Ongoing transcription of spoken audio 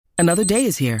Another day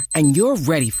is here, and you're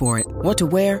ready for it. What to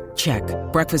wear? Check.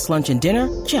 Breakfast, lunch, and dinner?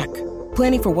 Check.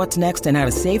 Planning for what's next and how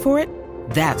to save for it?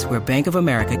 That's where Bank of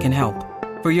America can help.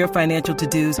 For your financial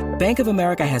to-dos, Bank of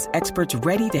America has experts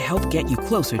ready to help get you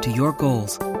closer to your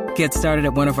goals. Get started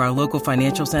at one of our local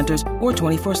financial centers or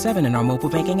 24/7 in our mobile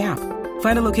banking app.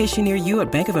 Find a location near you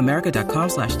at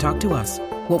bankofamerica.com/talktous.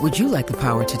 What would you like the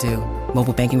power to do?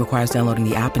 Mobile banking requires downloading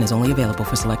the app and is only available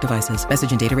for select devices.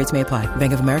 Message and data rates may apply.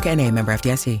 Bank of America N.A., member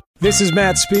FDIC. This is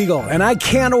Matt Spiegel, and I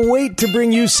can't wait to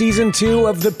bring you Season 2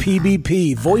 of the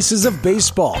PBP, Voices of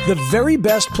Baseball. The very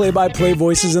best play-by-play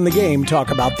voices in the game talk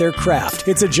about their craft.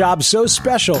 It's a job so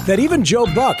special that even Joe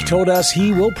Buck told us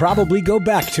he will probably go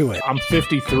back to it. I'm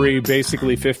 53,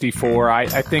 basically 54. I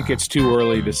think it's too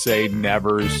early to say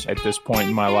nevers at this point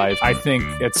in my life. I think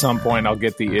at some point I'll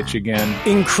get the itch again.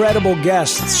 Incredible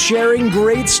guests sharing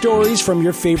great stories from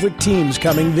your favorite teams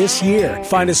coming this year.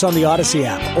 Find us on the Odyssey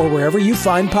app or wherever you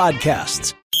find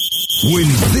podcasts. When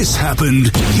this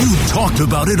happened, you talked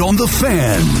about it on The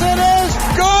Fan. It is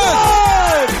good!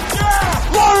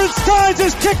 Lawrence Tynes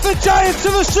has kicked the Giants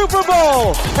to the Super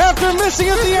Bowl after missing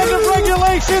at the end of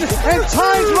regulation, and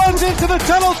Tynes runs into the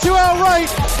tunnel 2 out right,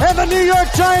 and the New York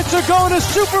Giants are going to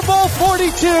Super Bowl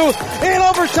 42. In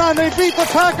overtime, they beat the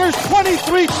Packers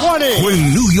 23-20.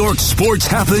 When New York sports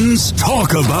happens,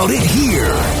 talk about it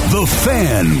here. The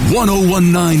Fan,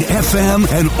 101.9 FM,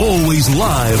 and always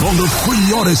live on the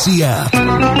free Odyssey app.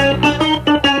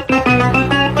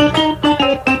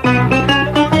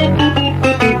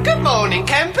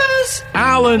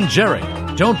 Alan Jerry.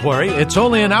 Don't worry, it's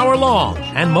only an hour long,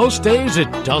 and most days it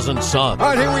doesn't suck. All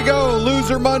right, here we go.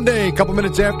 Loser Monday, a couple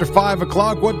minutes after 5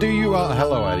 o'clock. What do you...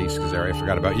 hello, Eddie Scazzeri. I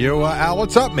forgot about you. Al,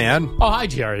 what's up, man? Oh, hi,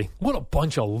 Jerry. What a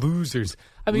bunch of losers.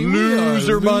 I mean,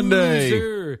 Loser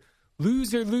Monday.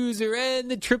 Loser, and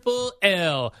the triple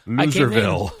L.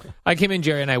 Loserville. I came in,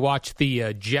 Jerry, and I watched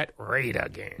the Jet Raider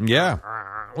game. Yeah.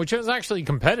 Which was actually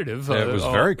competitive. It was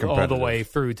very competitive. All the way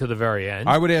through to the very end.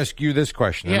 I would ask you this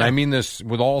question, and I mean this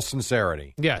with all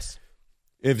sincerity. Yes.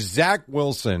 If Zach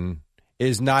Wilson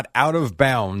is not out of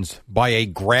bounds by a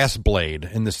grass blade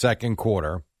in the second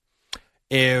quarter,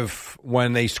 if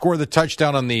when they score the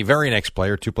touchdown on the very next play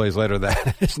or 2 plays later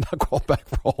that is not called back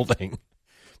for holding,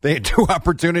 they had 2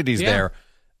 opportunities there.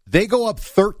 They go up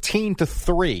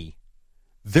 13-3.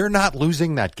 They're not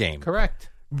losing that game. Correct.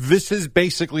 This is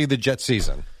basically the Jet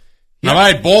season. Yeah. All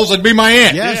right, Bulls would be my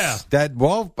aunt. Yes. Yeah.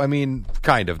 I mean,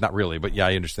 kind of. Not really, but yeah,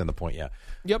 I understand the point, yeah.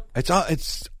 Yep.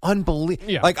 It's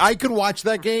unbelievable. Yeah. Like, I could watch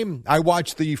that game. I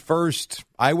watched the first.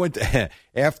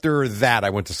 After that, I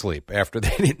went to sleep. After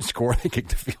they didn't score, they kicked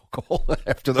the field goal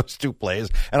after those 2 plays.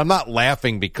 And I'm not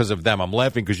laughing because of them. I'm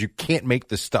laughing because you can't make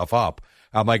this stuff up.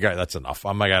 I'm like, all right, that's enough.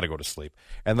 I got to go to sleep.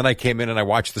 And then I came in and I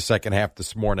watched the second half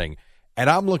this morning. And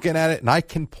I'm looking at it, and I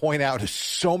can point out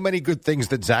so many good things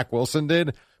that Zach Wilson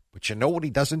did. But you know what he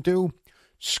doesn't do?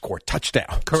 Score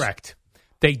touchdowns. Correct.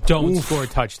 They don't score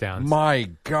touchdowns.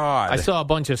 My God. I saw a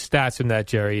bunch of stats from that,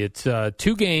 Jerry. It's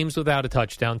 2 games without a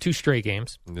touchdown, 2 straight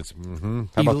games.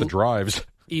 How about the drives?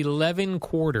 11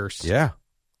 quarters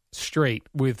straight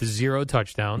with 0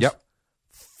 touchdowns. Yep.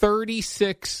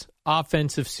 36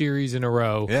 offensive series in a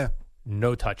row. Yeah.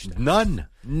 No touchdowns.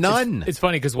 None. It's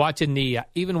funny because watching the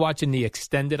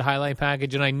extended highlight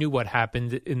package, and I knew what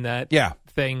happened in that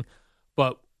thing,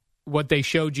 but what they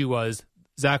showed you was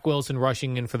Zach Wilson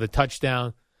rushing in for the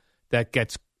touchdown. They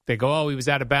go, oh, he was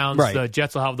out of bounds. Right. The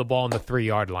Jets will have the ball on the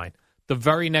 3-yard line. The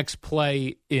very next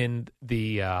play in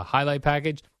the highlight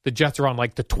package, the Jets are on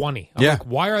like the 20. I'm like,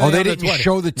 why are they on they the didn't 20?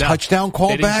 show the touchdown call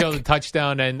They didn't back? show the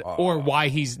touchdown or why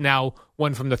he's now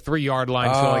went from the 3-yard line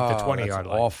to like the 20-yard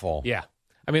line. Awful. Yeah.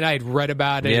 I mean, I had read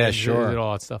about it and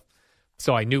all that stuff.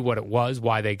 So I knew what it was,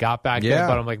 why they got back there.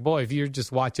 But I'm like, boy, if you're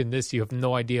just watching this, you have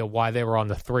no idea why they were on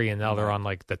the 3 and now they're on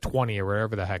like the 20 or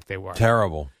wherever the heck they were.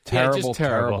 Terrible. Just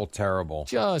terrible.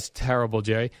 Just terrible,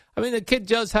 Jerry. I mean, the kid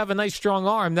does have a nice strong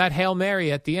arm. That Hail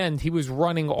Mary at the end, he was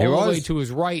running all the way to his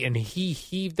right, and he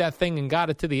heaved that thing and got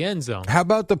it to the end zone. How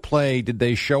about the play? Did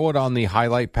they show it on the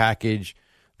highlight package?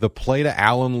 The play to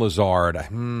Alan Lazard.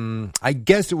 I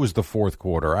guess it was the 4th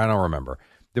quarter. I don't remember.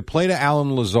 The play to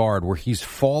Alan Lazard where he's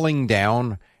falling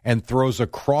down and throws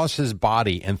across his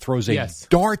body and throws a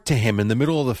dart to him in the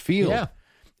middle of the field. Yeah.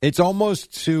 It's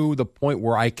almost to the point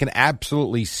where I can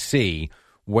absolutely see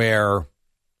where,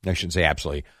 I shouldn't say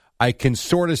absolutely, I can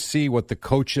sort of see what the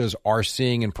coaches are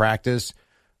seeing in practice.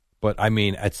 But, I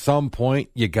mean, at some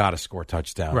point, you got to score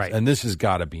touchdowns. Right. And this has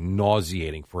got to be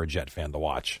nauseating for a Jet fan to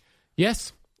watch.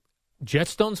 Yes.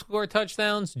 Jets don't score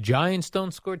touchdowns. Giants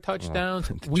don't score touchdowns.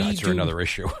 The Giants are another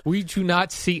issue. We do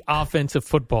not see offensive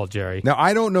football, Jerry. Now,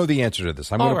 I don't know the answer to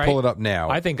this. I'm going to pull it up now.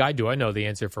 I think I do. I know the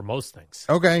answer for most things.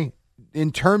 Okay.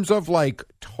 In terms of, like,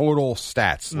 total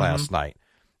stats last night,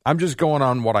 I'm just going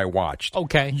on what I watched.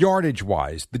 Okay.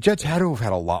 Yardage-wise, the Jets had to have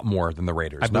had a lot more than the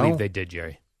Raiders, I believe they did,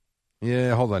 Jerry.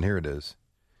 Yeah, hold on. Here it is.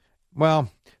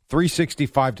 Well,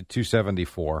 365 to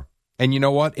 274. And you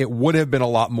know what? It would have been a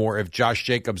lot more if Josh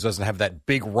Jacobs doesn't have that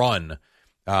big run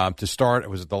to start. It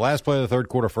was the last play of the third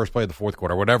quarter, first play of the fourth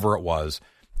quarter, whatever it was,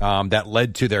 that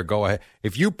led to their go-ahead.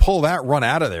 If you pull that run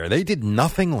out of there, they did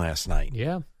nothing last night.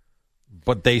 Yeah.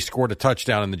 But they scored a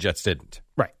touchdown and the Jets didn't.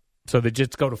 Right. So the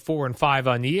Jets go to 4-5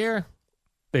 on the year.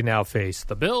 They now face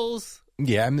the Bills.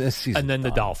 Yeah, I mean, this season. And then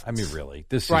the Dolphins. I mean, really.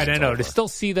 This season. Right, I know. To still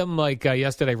see them, like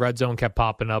yesterday, Red Zone kept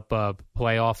popping up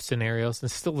playoff scenarios.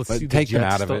 And still to see take the them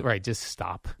Jets out of it. Right, just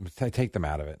stop. Take them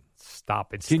out of it.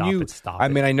 Stop it, stop I it.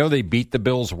 mean, I know they beat the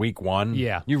Bills week 1.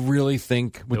 Yeah. You really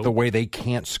think with the way they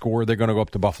can't score, they're going to go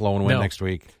up to Buffalo and win next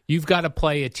week? You've got to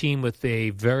play a team with a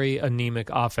very anemic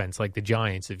offense like the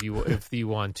Giants if you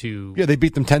want to. Yeah, they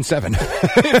beat them 10-7.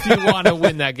 If you want to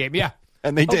win that game. Yeah.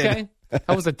 And they did. Okay.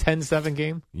 That was a 10-7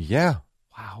 game? Yeah.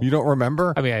 Wow. You don't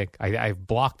remember? I mean, I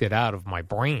blocked it out of my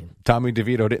brain. Tommy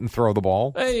DeVito didn't throw the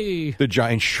ball. Hey. The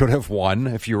Giants should have won,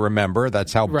 if you remember.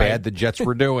 That's how bad the Jets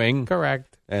were doing.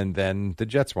 Correct. And then the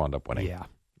Jets wound up winning. Yeah.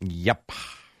 Yep.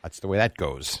 That's the way that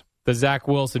goes. The Zach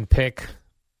Wilson pick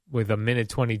with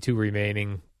 1:22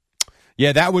 remaining.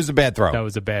 Yeah, that was a bad throw. That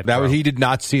was a bad throw. He did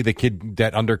not see the kid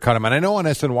that undercut him. And I know on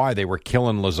SNY they were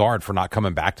killing Lazard for not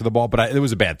coming back to the ball, but it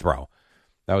was a bad throw.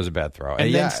 That was a bad throw.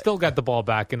 And then still got the ball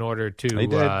back in order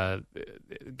to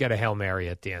get a Hail Mary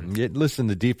at the end. Yeah, listen,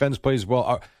 the defense plays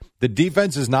well. The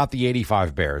defense is not the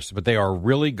 85 Bears, but they are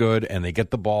really good, and they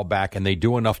get the ball back, and they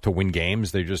do enough to win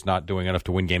games. They're just not doing enough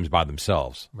to win games by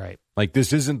themselves. Right. Like,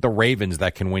 this isn't the Ravens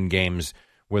that can win games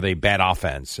with a bad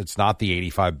offense. It's not the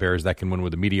 85 Bears that can win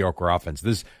with a mediocre offense.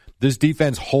 This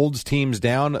defense holds teams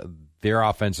down. Their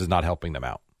offense is not helping them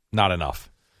out. Not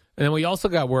enough. And then we also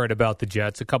got word about the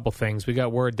Jets, a couple things. We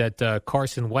got word that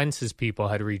Carson Wentz's people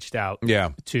had reached out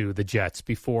to the Jets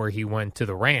before he went to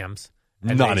the Rams.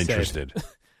 And not interested.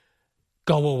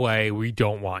 Go away. We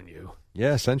don't want you.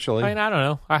 Yeah, essentially. I mean, I don't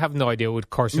know. I have no idea. Would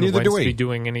Carson Wentz be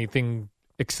doing anything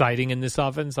exciting in this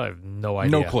offense? I have no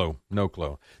idea. No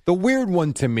clue. The weird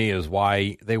one to me is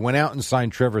why they went out and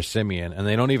signed Trevor Siemian, and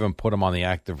they don't even put him on the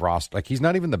active roster. Like, he's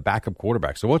not even the backup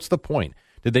quarterback. So what's the point?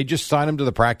 Did they just sign him to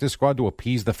the practice squad to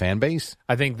appease the fan base?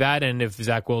 I think that, and if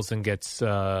Zach Wilson gets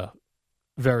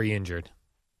very injured,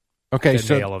 okay, then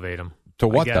they elevate him. To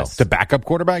what, though? To backup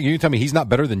quarterback? You tell me he's not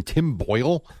better than Tim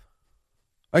Boyle?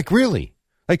 Like, really?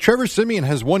 Like, Trevor Siemian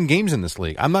has won games in this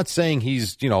league. I'm not saying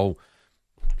he's,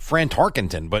 Fran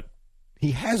Tarkenton, but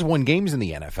he has won games in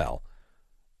the NFL.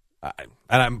 And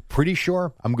I'm pretty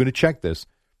sure, I'm going to check this,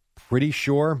 pretty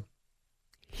sure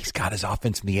he's got his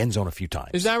offense in the end zone a few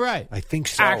times. Is that right? I think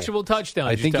so. Actual touchdowns.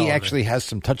 I think he actually has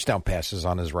some touchdown passes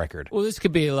on his record. Well, this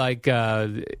could be like,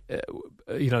 Gio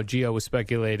was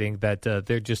speculating that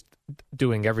they're just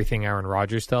doing everything Aaron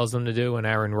Rodgers tells them to do, and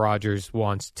Aaron Rodgers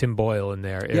wants Tim Boyle in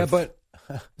there. But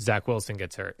Zach Wilson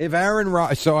gets hurt. If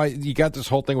you got this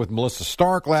whole thing with Melissa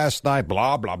Stark last night,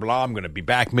 blah, blah, blah, I'm going to be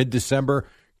back mid-December.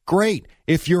 Great.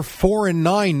 If you're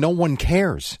 4-9, no one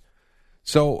cares.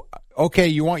 So, okay,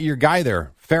 you want your guy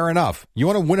there. Fair enough. You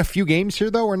want to win a few games here,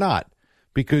 though, or not?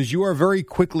 Because you are very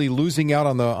quickly losing out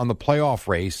on the playoff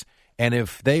race. And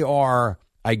if they are,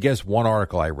 I guess one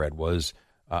article I read was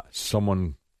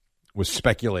someone was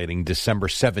speculating December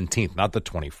 17th, not the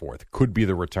 24th, could be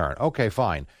the return. Okay,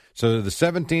 fine. So the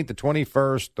 17th, the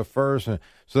 21st, the 1st,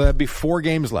 so that'd be 4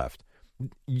 games left.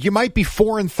 You might be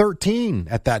 4-13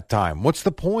 at that time. What's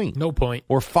the point? No point.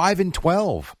 Or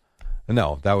 5-12.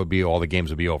 No, that would be all the games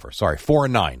would be over. Sorry,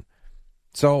 4-9.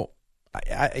 So,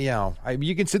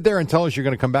 you can sit there and tell us you're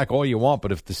going to come back all you want,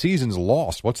 but if the season's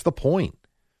lost, what's the point?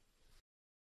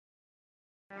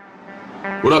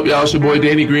 What up, y'all? It's your boy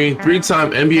Danny Green,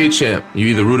 3-time NBA champ. You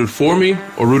either rooted for me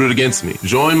or rooted against me.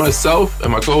 Join myself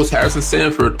and my co-host Harrison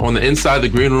Sanford on the Inside the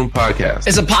Green Room podcast.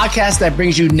 It's a podcast that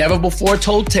brings you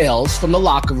never-before-told tales from the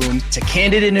locker room to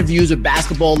candid interviews with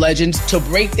basketball legends to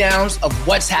breakdowns of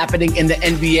what's happening in the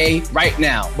NBA right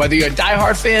now. Whether you're a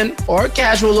diehard fan or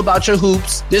casual about your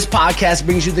hoops, this podcast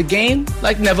brings you the game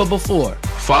like never before.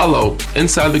 Follow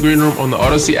Inside the Green Room on the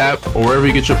Odyssey app or wherever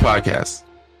you get your podcasts.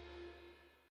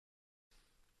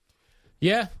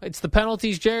 Yeah, it's the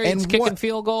penalties, Jerry. It's kicking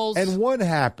field goals. And what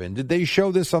happened? Did they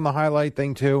show this on the highlight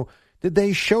thing, too? Did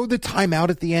they show the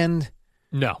timeout at the end?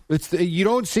 No. You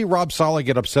don't see Rob Saleh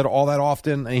get upset all that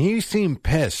often, and he seemed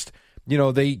pissed.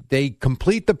 they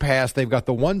complete the pass. They've got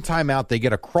the one timeout. They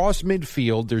get across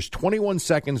midfield. There's 21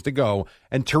 seconds to go.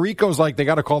 And Tirico's like, they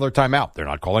got to call their timeout. They're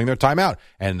not calling their timeout.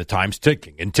 And the time's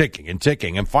ticking and ticking and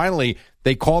ticking. And finally,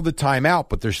 they call the timeout,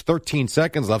 but there's 13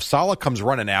 seconds left. Salah comes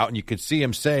running out, and you could see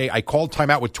him say, I called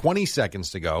timeout with 20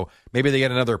 seconds to go. Maybe they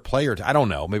get another player. I don't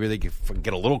know. Maybe they could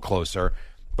get a little closer.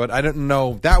 But I didn't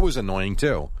know. That was annoying,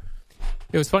 too.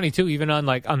 It was funny, too, even on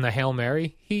the Hail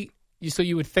Mary. So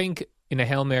you would think in a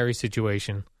Hail Mary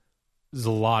situation, there's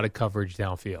a lot of coverage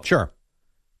downfield. Sure.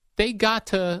 They got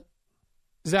to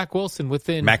Zach Wilson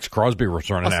within... Max Crosby was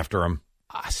running after him.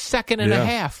 A second and a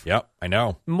half. Yep, I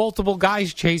know. Multiple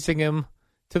guys chasing him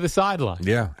to the sideline.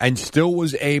 Yeah, and still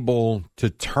was able to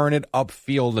turn it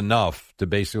upfield enough to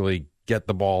basically get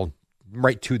the ball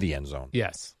right to the end zone.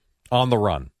 Yes. On the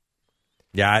run.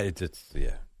 Yeah, it's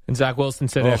yeah. And Zach Wilson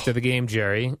said after the game,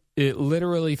 Jerry, it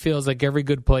literally feels like every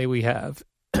good play we have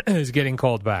is getting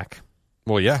called back.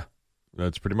 Well, yeah.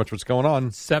 That's pretty much what's going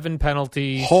on. 7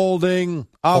 penalties. Holding,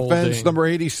 offense, number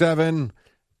 87,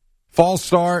 false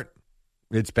start.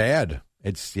 It's bad.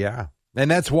 Yeah.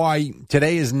 And that's why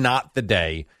today is not the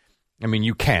day. I mean,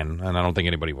 you can, and I don't think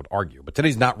anybody would argue, but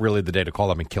today's not really the day to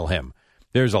call him and kill him.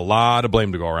 There's a lot of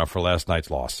blame to go around for last night's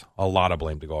loss. A lot of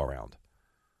blame to go around.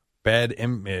 Bad,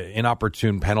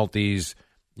 inopportune penalties,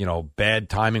 bad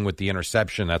timing with the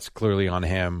interception. That's clearly on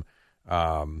him.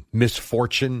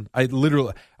 Misfortune.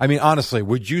 Honestly,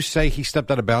 would you say he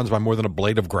stepped out of bounds by more than a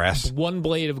blade of grass? One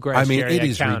blade of grass. Jerry, it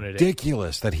is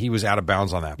ridiculous that he was out of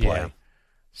bounds on that play. Yeah.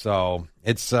 So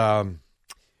it's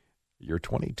your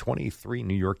 2023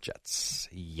 New York Jets.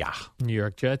 Yeah. New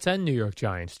York Jets and New York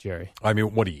Giants, Jerry.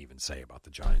 What do you even say about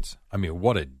the Giants?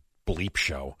 What a bleep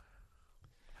show.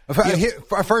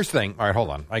 First thing. All right, hold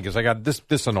on. I guess I got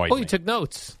this annoyed me. You took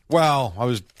notes. Well, I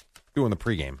was doing the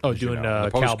pregame. The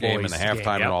post game and the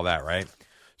halftime and all that, right?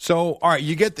 So, all right,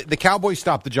 you get the Cowboys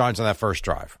stopped the Giants on that first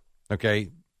drive.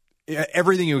 Okay,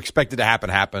 everything you expected to happen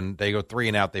happened. They go 3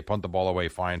 and out. They punt the ball away.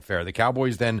 Fine, fair. The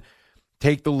Cowboys then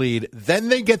take the lead. Then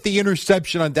they get the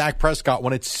interception on Dak Prescott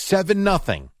when it's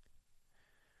 7-0.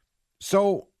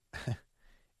 So,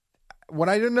 what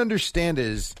I didn't understand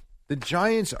is the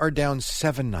Giants are down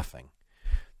 7-0.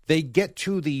 They get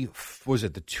to the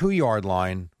 2-yard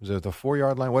line? Was it the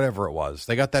 4-yard line? Whatever it was.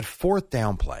 They got that 4th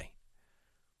down play.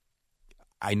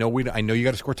 I know you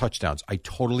got to score touchdowns. I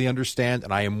totally understand,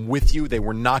 and I am with you. They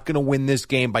were not going to win this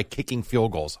game by kicking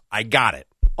field goals. I got it.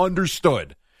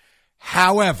 Understood.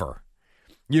 However,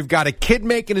 you've got a kid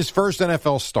making his first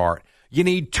NFL start. You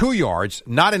need 2 yards,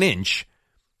 not an inch.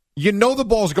 You know the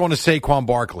ball's going to Saquon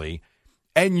Barkley,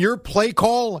 and your play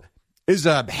call is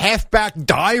a halfback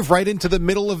dive right into the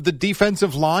middle of the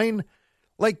defensive line.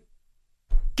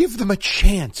 Give them a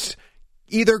chance.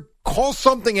 Either call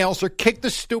something else or kick the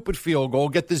stupid field goal,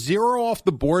 get the 0 off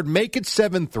the board, make it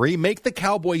 7-3, make the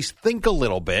Cowboys think a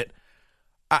little bit.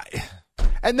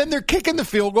 And then they're kicking the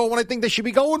field goal when I think they should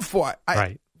be going for it.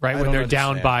 Right. When they're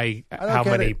down by how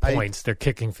many points, they're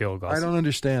kicking field goals. I don't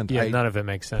understand. Yeah, none of it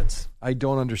makes sense. I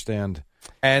don't understand.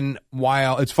 And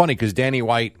while it's funny because Danny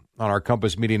White on our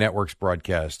Compass Media Network's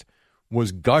broadcast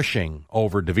was gushing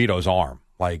over DeVito's arm.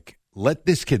 Let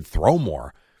this kid throw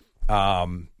more.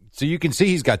 So you can see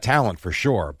he's got talent for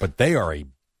sure, but they are a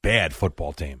bad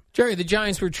football team. Jerry, the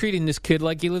Giants were treating this kid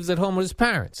like he lives at home with his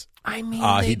parents.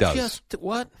 He does.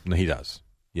 What? No, he does.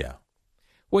 Yeah.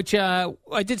 Which I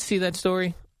did see that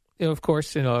story. Of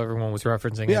course, everyone was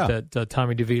referencing it, that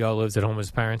Tommy DeVito lives at home with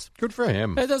his parents. Good for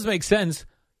him. That does make sense.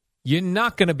 You're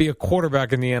not going to be a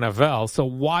quarterback in the NFL, so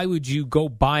why would you go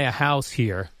buy a house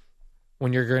here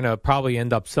when you're going to probably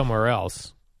end up somewhere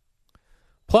else?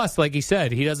 Plus, like he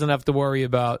said, he doesn't have to worry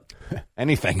about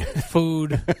anything.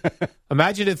 Food.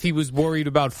 Imagine if he was worried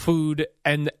about food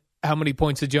and how many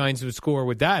points the Giants would score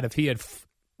with that. If he had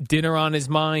dinner on his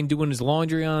mind, doing his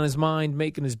laundry on his mind,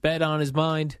 making his bed on his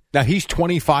mind. Now, he's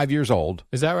 25 years old.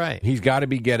 Is that right? He's got to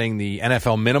be getting the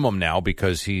NFL minimum now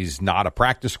because he's not a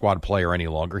practice squad player any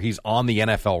longer. He's on the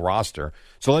NFL roster.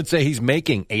 So let's say he's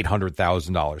making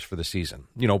 $800,000 for the season.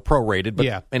 Prorated, but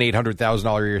an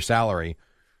 $800,000 a year salary.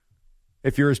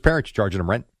 If you're his parents, charging him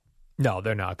rent? No,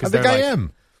 they're not. I think I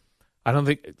am. I don't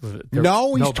think...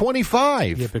 No, he's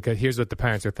 25. Yeah, because here's what the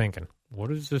parents are thinking. What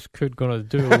is this kid going to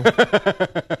do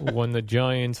when the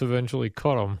Giants eventually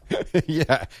cut him?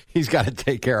 Yeah, he's got to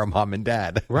take care of mom and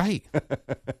dad. Right.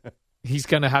 He's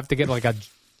going to have to get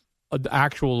an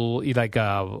actual,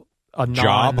 a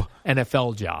job?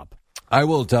 NFL job. I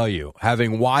will tell you,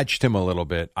 having watched him a little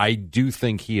bit, I do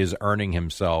think he is earning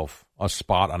himself a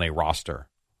spot on a roster.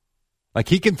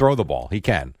 He can throw the ball. He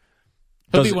can.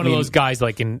 He'll be one of those guys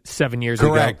like in 7 years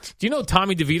Correct. ago. Do you know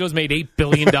Tommy DeVito's made $8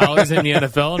 billion in the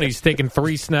NFL and he's taken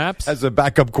 3 snaps? As a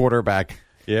backup quarterback.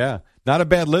 Yeah. Not a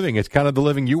bad living. It's kind of the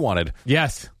living you wanted.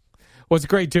 Yes. What's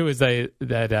great, too, is that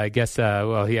I guess, he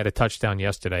had a touchdown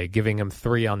yesterday, giving him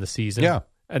 3 on the season. Yeah.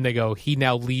 And they go, he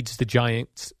now leads the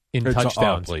Giants in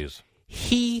touchdowns. Oh, please.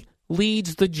 He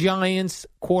leads the Giants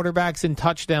quarterbacks in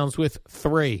touchdowns with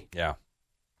 3. Yeah.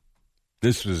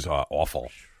 This was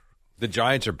awful. The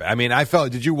Giants are bad. I mean,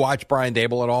 did you watch Brian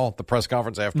Daboll at all, the press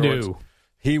conference afterwards? No.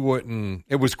 He wouldn't.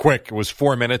 It was quick. It was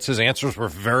 4 minutes. His answers were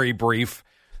very brief.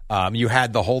 You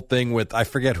had the whole thing with, I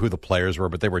forget who the players were,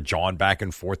 but they were jawing back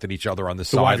and forth at each other on the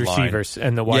sideline. The wide receivers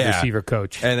and the wide receiver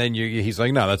coach. And then he's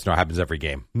like, no, that's not happens every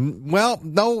game. Well,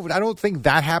 no, I don't think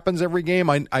that happens every game.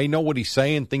 I know what he's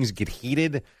saying. Things get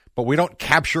heated, but we don't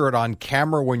capture it on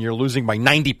camera when you're losing by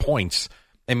 90 points.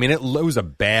 I mean, it was a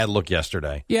bad look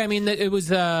yesterday. Yeah, I mean, it was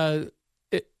the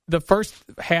first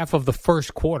half of the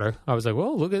first quarter. I was like,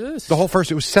 well, look at this. The whole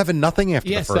first, it was 7-0 after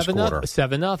the first quarter.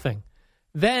 7-0.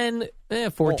 Then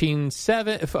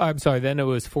 14-7. I'm sorry. Then it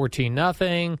was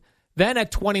 14-0. Then at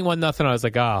 21-0, I was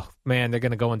like, oh man, they're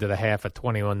going to go into the half at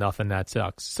 21-0. That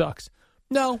sucks.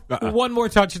 No, one more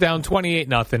touchdown,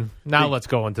 28-0. Now let's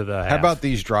go into the half. How about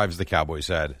these drives the Cowboys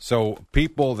had? So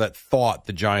people that thought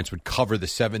the Giants would cover the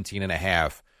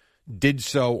 17.5 did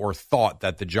so, or thought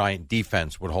that the Giant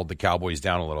defense would hold the Cowboys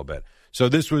down a little bit. So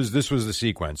this was the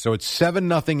sequence. So it's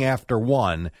 7-0 after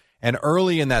 1. And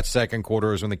early in that second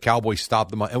quarter is when the Cowboys stopped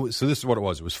them. So this is what it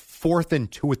was. It was 4th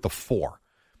and 2 at the 4.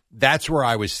 That's where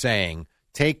I was saying,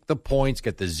 take the points,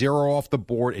 get the 0 off the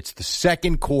board. It's the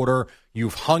second quarter.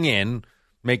 You've hung in,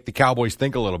 make the Cowboys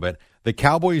think a little bit. The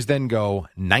Cowboys then go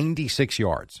 96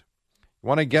 yards. You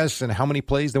want to guess in how many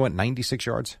plays they went 96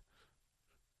 yards?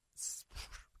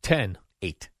 10.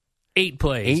 8. 8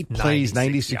 plays. 8 plays,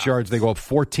 96 yards. They go up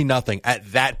 14-0.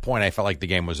 At that point, I felt like the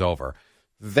game was over.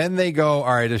 Then they go,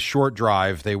 all right, a short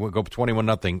drive. They would go up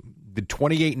 21-0. The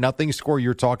 28-0 score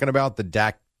you're talking about, the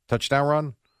Dak touchdown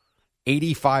run,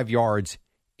 85 yards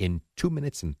in 2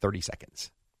 minutes and 30 seconds.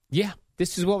 Yeah,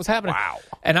 this is what was happening. Wow.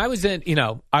 And I was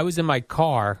in my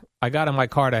car. I got in my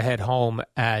car to head home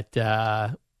at,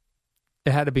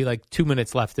 it had to be like 2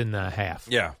 minutes left in the half.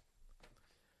 Yeah.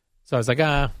 So I was like,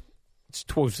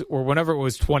 or whenever it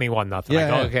was 21-0. Yeah. I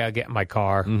go, okay, I'll get in my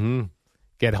car. Mm-hmm.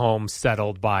 Get home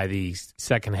settled by the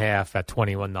second half at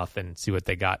 21-0, see what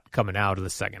they got coming out of the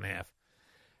second half.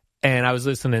 And I was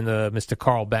listening to Mr.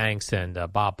 Carl Banks and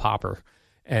Bob Popper,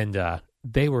 and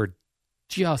they were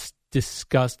just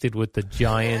disgusted with the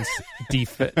Giants'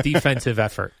 defensive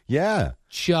effort. Yeah.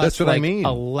 Just that's what like I mean.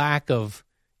 A lack of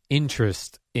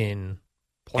interest in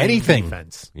playing anything.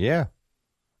 Defense. Yeah.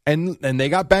 And they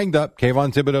got banged up.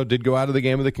 Kayvon Thibodeau did go out of the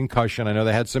game with a concussion. I know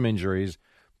they had some injuries.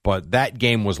 But that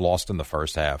game was lost in the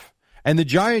first half. And the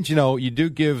Giants, you do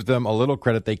give them a little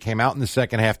credit. They came out in the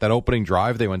second half. That opening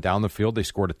drive, they went down the field. They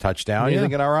scored a touchdown. Yeah. You're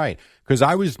thinking, all right.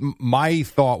 Because my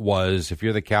thought was, if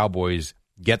you're the Cowboys,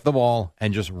 get the ball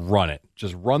and just run it.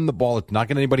 Just run the ball. It's not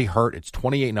getting anybody hurt. It's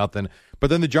 28-0. But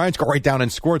then the Giants go right down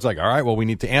and score. It's like, all right, well, we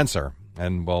need to answer.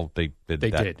 And, well, they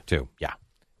did too. Yeah.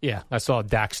 Yeah. I saw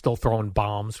Dak still throwing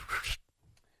bombs.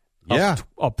 Yeah.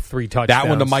 Up 3 touchdowns. That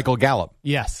one to Michael Gallup.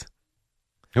 Yes.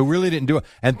 Who really didn't do it.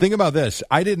 And think about this.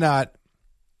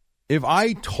 If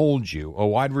I told you a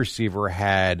wide receiver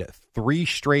had 3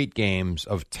 straight games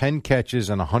of 10 catches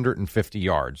and 150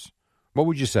 yards, what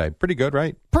would you say? Pretty good,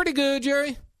 right? Pretty good,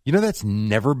 Jerry. You know that's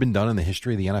never been done in the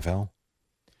history of the NFL?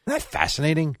 Isn't that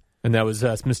fascinating? And that was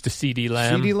Mr. C.D.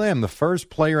 Lamb. C.D. Lamb, the first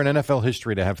player in NFL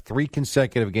history to have 3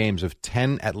 consecutive games of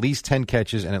at least 10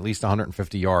 catches and at least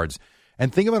 150 yards.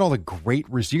 And think about all the great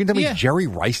receivers. You can tell me Jerry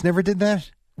Rice never did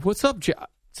that? What's up,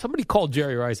 Somebody called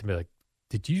Jerry Rice and be like,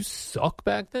 did you suck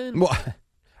back then? Well,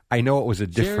 I know it was a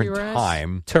different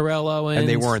time. Terrell Owens. And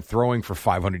they weren't throwing for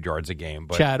 500 yards a game.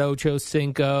 But Chad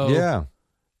Ochocinco. Yeah.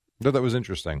 No, that was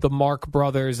interesting. The Mark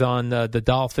brothers on the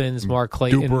Dolphins. Mark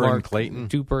Clayton.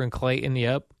 Duper and Clayton,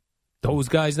 yep. Those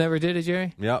guys never did it,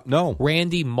 Jerry? Yeah, no.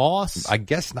 Randy Moss? I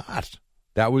guess not.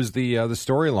 That was the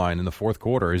storyline in the fourth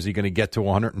quarter. Is he going to get to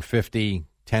 150,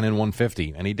 10 and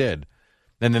 150? And he did.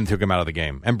 And then took him out of the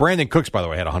game. And Brandon Cooks, by the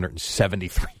way, had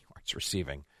 173 yards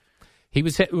receiving. He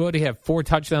was what did he have? 4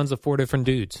 touchdowns of 4 different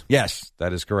dudes. Yes,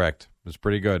 that is correct. It was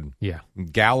pretty good. Yeah.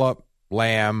 Gallup,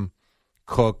 Lamb,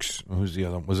 Cooks. Who's the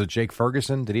other one? Was it Jake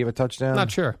Ferguson? Did he have a touchdown? Not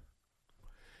sure.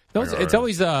 No, it's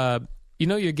always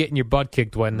you're getting your butt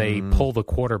kicked when they pull the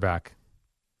quarterback.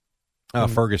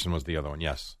 Ferguson was the other one.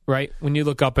 Yes. Right. When you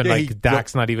look up and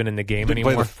Dak's not even in the game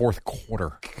anymore. Play the fourth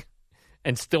quarter.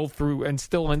 And still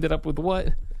ended up with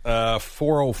what?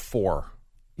 404.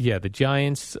 Yeah, the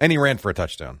Giants. And he ran for a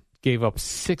touchdown. Gave up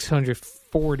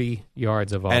 640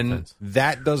 yards of offense. And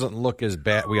that doesn't look as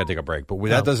bad. We got to take a break, but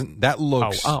that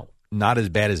looks not as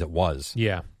bad as it was.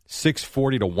 Yeah.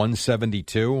 640 to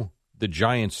 172. The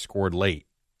Giants scored late.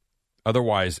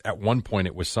 Otherwise, at one point,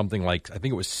 it was something like, I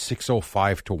think it was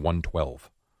 605 to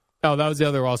 112. Oh, that was the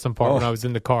other awesome part when I was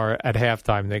in the car at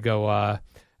halftime. They go,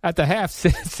 at the half,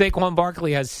 Saquon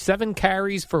Barkley has 7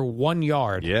 carries for 1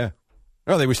 yard. Yeah.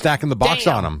 Oh, they were stacking the box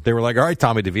on him. They were like, all right,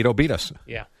 Tommy DeVito beat us.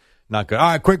 Yeah. Not good. All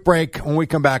right, quick break. When we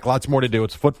come back, lots more to do.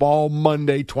 It's Football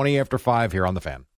Monday, 20 after 5 here on The Fan.